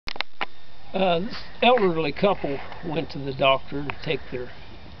This elderly couple went to the doctor to take their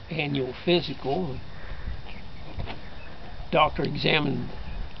annual physical. Doctor examined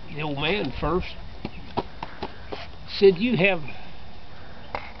the old man first. Said, you have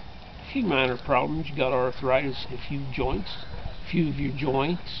a few minor problems. You got arthritis in a few of your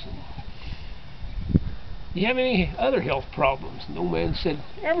joints. Do you have any other health problems? And the old man said,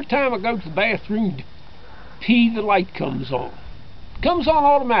 every time I go to the bathroom to pee, the light comes on. It comes on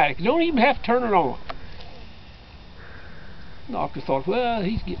automatic. You don't even have to turn it on. The doctor thought, well,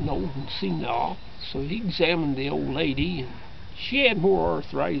 he's getting old and senile. So he examined the old lady, and she had more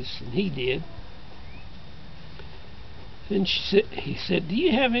arthritis than he did. Then he said, do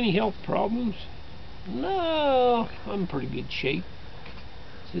you have any health problems? No, I'm in pretty good shape.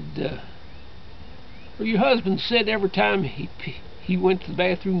 Said, well, your husband said every time he went to the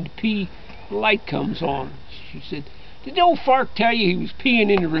bathroom to pee, the light comes on. She said, did the old fart tell you he was peeing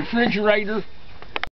in the refrigerator?